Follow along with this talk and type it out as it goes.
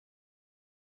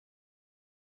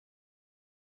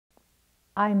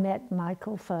I met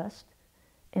Michael first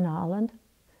in Ireland.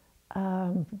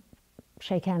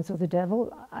 Shake Hands with the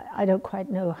Devil. I don't quite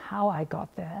know how I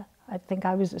got there. I think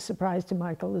I was a surprise to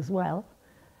Michael as well,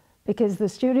 because the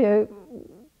studio,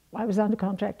 I was under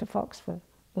contract to Fox for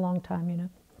a long time, you know,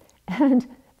 and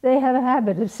they have a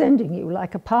habit of sending you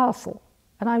like a parcel.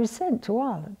 And I was sent to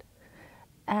Ireland,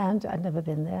 and I'd never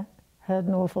been there, heard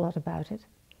an awful lot about it.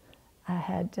 I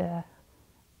had,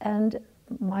 and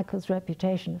Michael's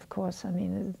reputation, of course. I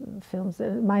mean, films,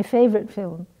 my favorite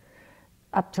film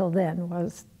up till then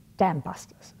was Dam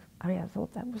Busters. I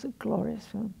thought that was a glorious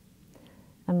film.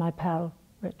 And my pal,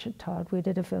 Richard Todd, we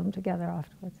did a film together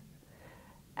afterwards.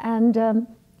 And,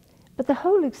 but the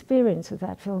whole experience of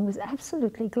that film was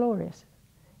absolutely glorious,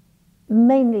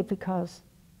 mainly because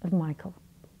of Michael,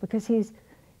 because he's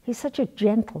such a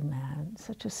gentle man,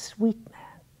 such a sweet man.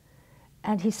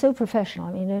 And he's so professional.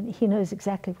 I mean, he knows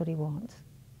exactly what he wants.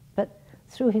 But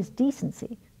through his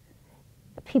decency,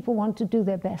 people want to do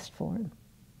their best for him,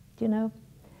 you know?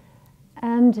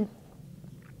 And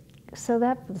so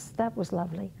that was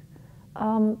lovely.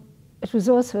 It was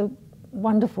also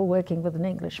wonderful working with an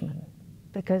Englishman,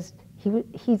 because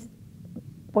he's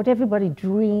what everybody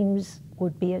dreams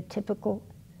would be a typical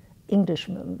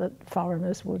Englishman that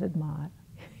foreigners would admire.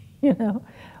 You know,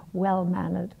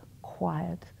 well-mannered,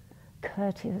 quiet,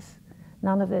 courteous,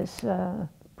 none of this,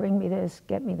 bring me this,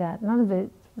 get me that, none of it,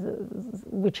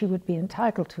 which he would be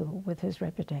entitled to with his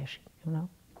reputation, you know.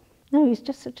 No, he's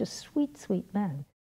just such a sweet, sweet man.